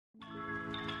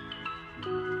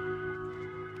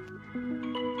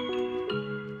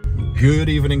Good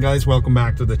evening, guys. Welcome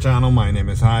back to the channel. My name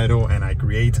is Hyro and I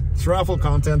create travel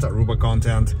content, Aruba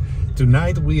content.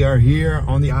 Tonight we are here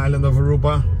on the island of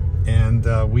Aruba and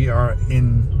we are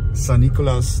in San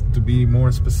Nicolas, to be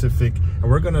more specific, and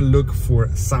we're gonna look for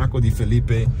Saco di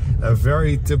Felipe, a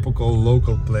very typical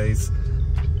local place.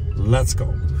 Let's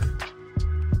go.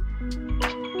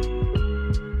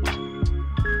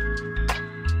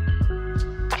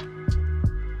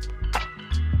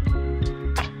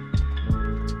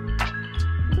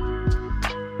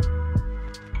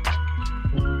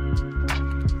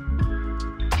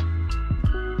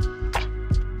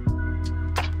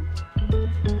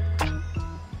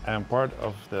 And part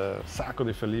of the Saco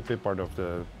di Felipe, part of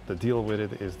the deal with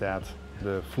it is that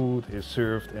the food is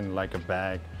served in like a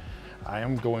bag. I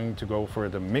am going to go for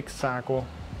the mixed Saco,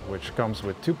 which comes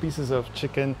with 2 pieces of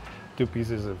chicken, 2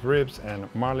 pieces of ribs,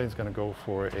 and Marlene's gonna go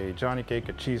for a Johnny cake,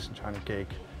 a cheese Johnny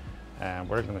cake, and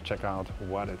we're gonna check out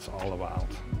what it's all about.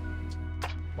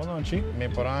 Boa noite, me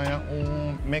poraya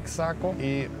mixed Saco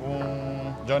e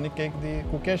Johnny cake de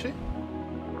kukeshi.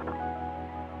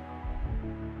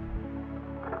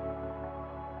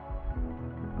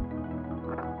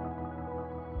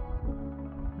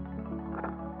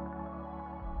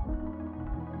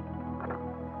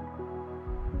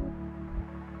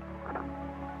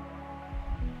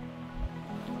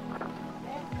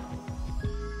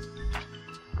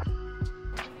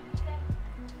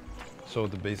 So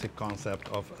the basic concept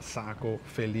of Saco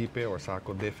Felipe or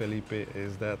Saco di Felipe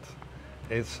is that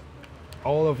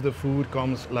all of the food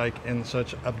comes like in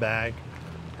such a bag,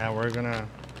 and we're gonna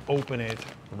open it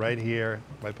right here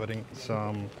by putting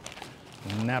some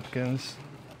napkins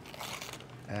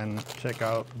and check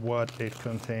out what it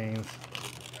contains.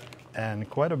 And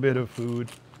quite a bit of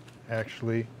food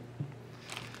actually.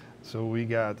 So we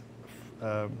got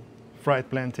fried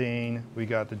plantain, we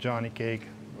got the Johnny cake.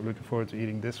 We're looking forward to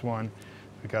eating this one.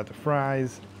 We got the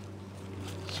fries,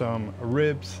 some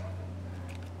ribs,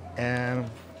 and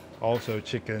also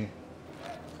chicken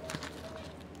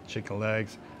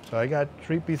legs. So I got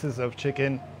 3 pieces of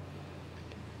chicken,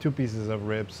 2 pieces of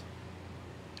ribs.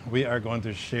 We are going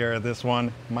to share this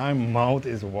one. My mouth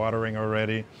is watering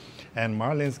already. And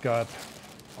Marlene's got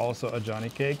also a Johnny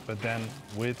cake, but then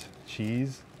with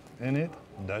cheese in it,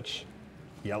 Dutch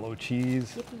yellow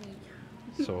cheese.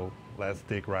 So let's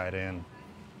dig right in.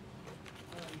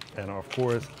 And of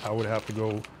course, I would have to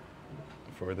go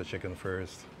for the chicken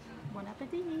first. Bon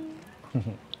appetit!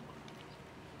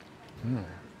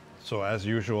 So as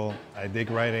usual, I dig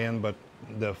right in, but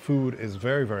the food is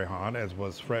very, very hot, as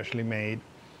was freshly made.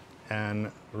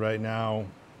 And right now,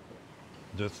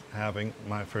 just having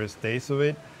my first taste of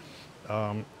it.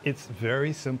 It's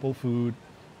very simple food,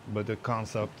 but the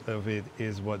concept of it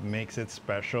is what makes it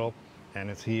special. And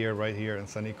it's here, right here in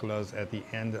San Nicolas, at the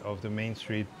end of the main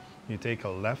street. You take a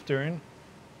left turn,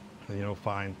 and you'll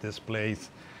find this place.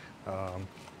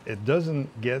 It doesn't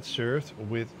get served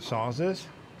with sauces,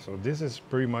 so this is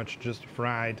pretty much just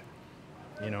fried,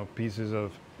 pieces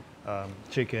of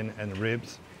chicken and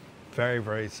ribs. Very,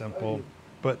 very simple,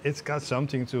 but it's got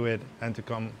something to it. And to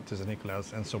come to San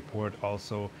Nicolas and support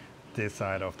also this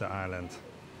side of the island.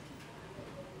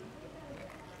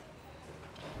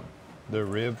 The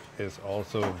rib is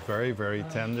also very, very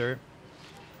tender,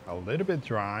 a little bit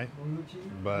dry,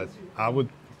 but I would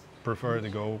prefer to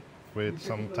go with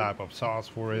some type of sauce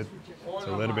for it. It's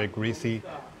a little bit greasy,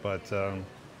 but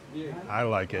I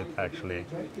like it actually.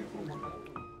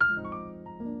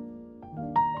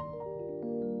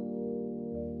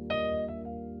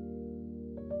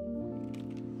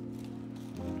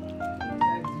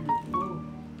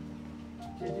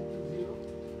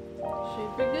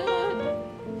 Super good!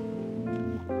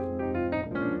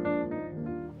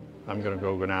 I'm gonna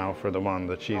go now for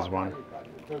the cheese one.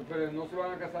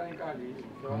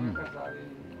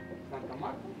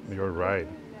 You're right.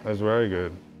 That's very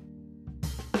good.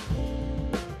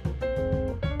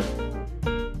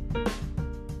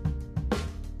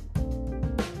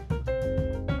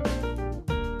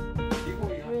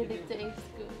 Really tastes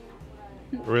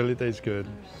good. Really tastes good.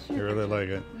 You really like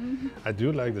it. I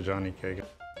do like the Johnny cake.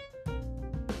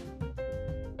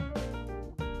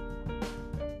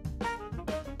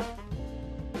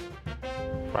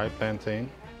 Fried plantain.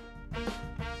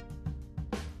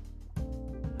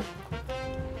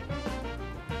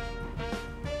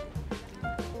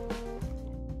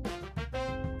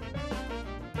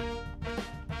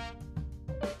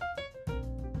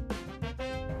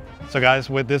 So guys,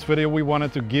 with this video we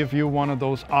wanted to give you one of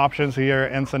those options here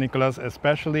in San Nicolas,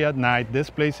 especially at night. This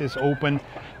place is open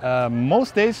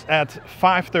most days at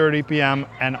 5:30 p.m.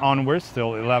 and onwards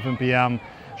till 11 p.m.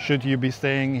 should you be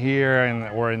staying here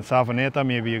or in Savaneta,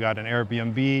 maybe you got an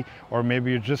Airbnb, or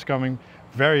maybe you're just coming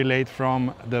very late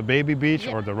from the baby beach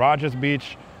or the Rogers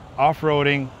beach,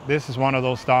 off-roading, this is one of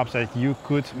those stops that you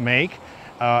could make.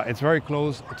 It's very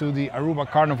close to the Aruba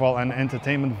Carnival and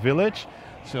Entertainment Village.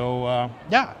 So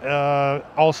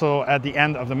also at the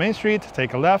end of the main street,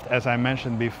 take a left, as I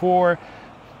mentioned before.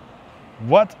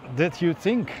 What did you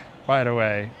think, by the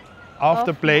way, of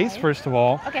the place, first of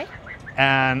all? Okay.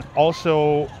 And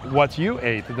also what you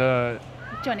ate, the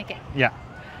Johnny cake. Yeah.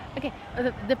 Okay,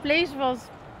 the place was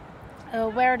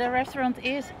where the restaurant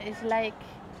is like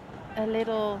a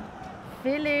little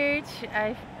village.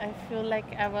 I feel like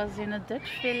I was in a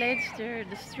Dutch village. There,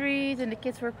 the street and the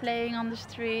kids were playing on the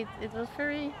street. It was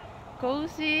very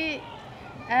cozy,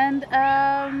 and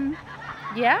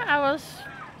yeah, I was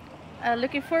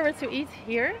looking forward to eat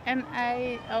here. And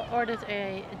I ordered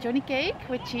a Johnny cake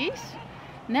with cheese.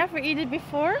 Never eat it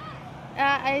before.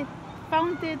 I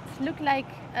found it looked like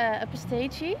a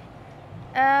pistachio,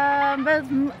 but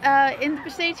in the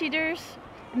pistachio there's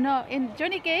no. In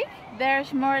Johnny cake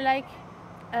there's more like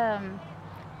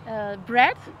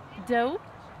bread dough,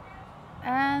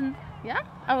 and yeah,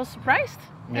 I was surprised.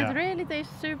 Yeah. It really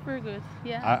tastes super good.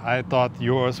 Yeah. I thought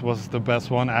yours was the best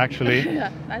one, actually.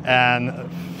 Yeah, I think. And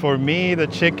for me, the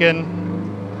chicken.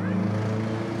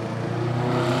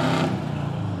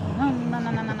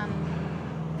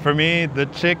 For me, the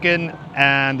chicken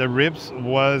and the ribs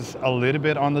was a little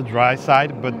bit on the dry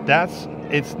side, but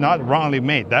it's not wrongly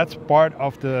made. That's part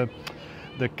of the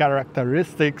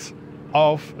characteristics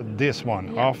of this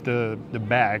one, of the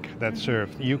bag that's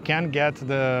served. You can get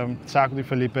the Saco di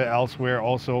Felipe elsewhere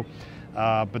also,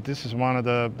 but this is one of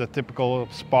the typical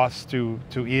spots to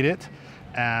eat it.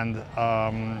 And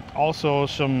also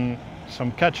some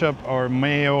ketchup or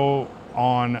mayo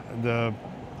on the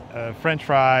French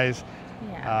fries.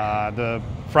 Yeah. The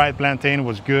fried plantain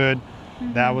was good.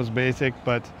 That was basic,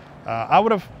 but I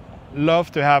would have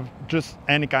loved to have just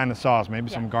any kind of sauce, maybe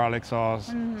some garlic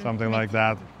sauce, something like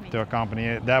that to accompany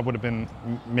it. That would have been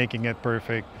making it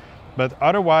perfect. But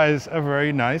otherwise, a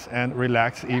very nice and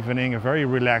relaxed evening, a very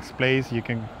relaxed place. You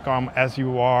can come as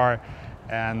you are,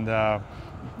 and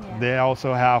they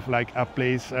also have like a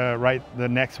place right the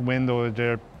next window.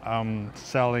 They're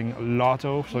selling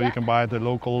lotto, so you can buy the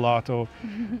local lotto.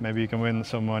 Maybe you can win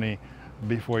some money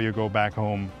before you go back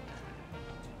home.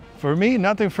 For me,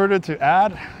 nothing further to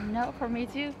add. No, for me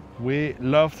too. We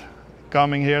loved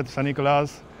coming here to San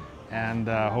Nicolas, and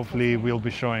hopefully we'll be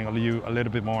showing you a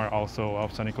little bit more also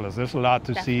of San Nicolas. There's a lot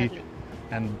to see,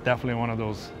 and definitely one of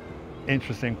those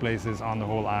interesting places on the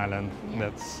whole island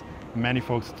that's many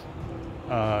folks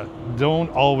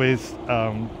don't always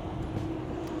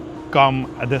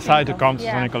decide to come to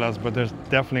San Nicolas, but there's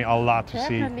definitely a lot to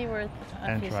see worth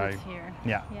a visit try. Here.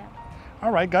 Yeah.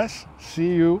 All right, guys.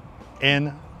 See you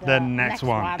in the next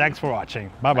one. Thanks for watching.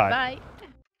 Bye bye. Bye.